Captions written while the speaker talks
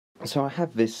So I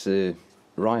have this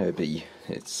Ryobi,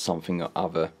 it's something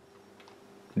of a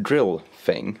drill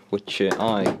thing, which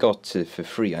I got for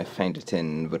free. I found it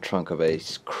in the trunk of a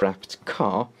scrapped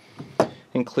car,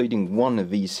 including one of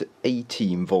these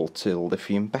 18-volt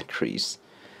lithium batteries.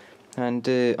 And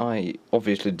I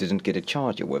obviously didn't get a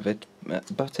charger with it,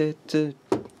 but it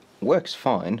works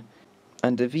fine.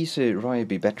 And these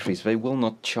Ryobi batteries, they will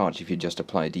not charge if you just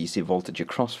apply DC voltage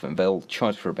across them. They'll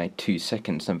charge for about 2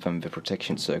 seconds and then the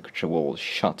protection circuitry will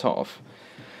shut off,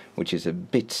 which is a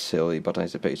bit silly, but I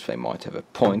suppose they might have a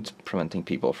point, preventing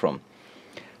people from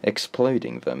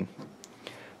exploding them.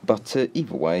 But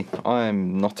either way,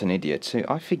 I'm not an idiot, so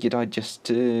I figured I'd just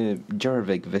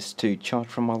jury-rig this to charge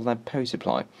from my lab power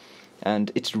supply.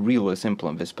 And it's really simple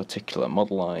on this particular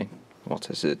model.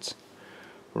 What is it?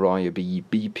 Ryobi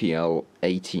BPL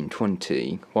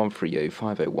 1820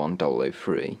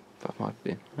 130501003. That might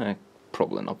be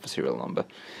probably not the serial number.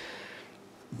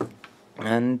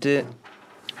 And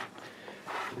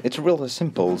it's really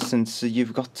simple, since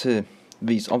you've got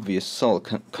these obvious cell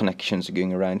connections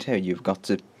going around here. You've got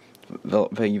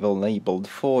very well labelled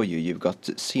for you. You've got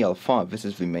CL5, this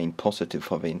is the main positive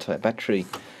for the entire battery.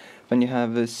 Then you have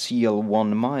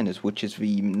CL1 minus, which is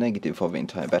the negative for the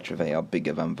entire battery. They are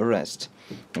bigger than the rest.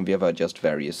 And the other are just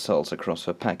various cells across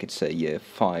the pack. It's a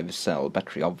 5-cell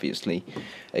battery, obviously.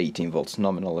 18 volts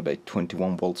nominal, about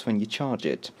 21 volts when you charge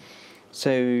it.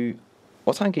 So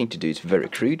what I'm going to do is very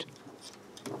crude.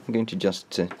 I'm going to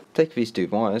just take these 2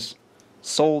 wires,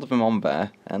 solder them on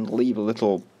there, and leave a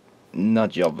little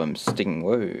nudge of them sticking.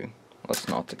 Whoa, let's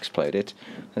not explode it.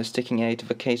 They're sticking out of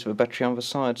the case of the battery on the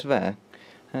sides there.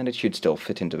 And it should still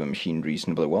fit into the machine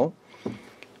reasonably well.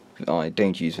 I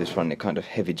don't use this for any kind of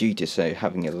heavy duty, so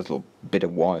having a little bit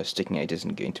of wire sticking out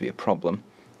isn't going to be a problem.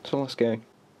 So let's go.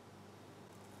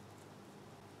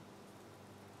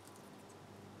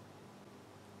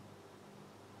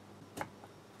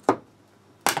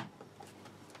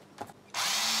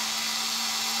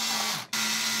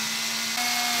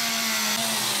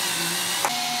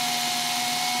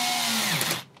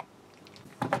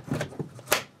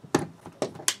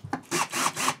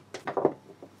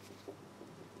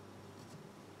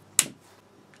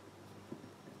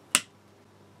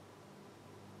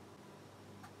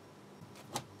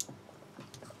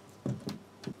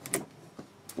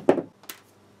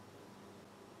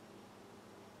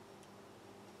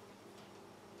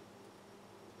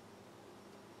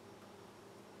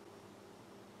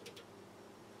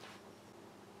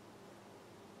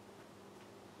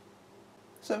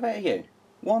 So there you go,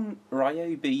 one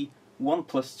Ryobi ONE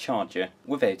Plus charger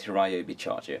without a Ryobi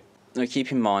charger. Now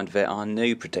keep in mind there are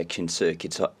no protection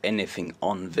circuits or anything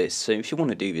on this, so if you want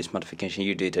to do this modification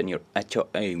you do it at your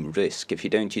own risk. If you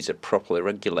don't use a properly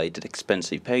regulated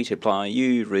expensive power supply,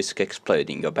 you risk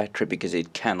exploding your battery because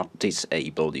it cannot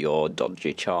disable your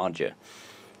dodgy charger.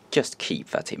 Just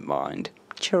keep that in mind.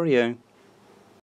 Cheerio.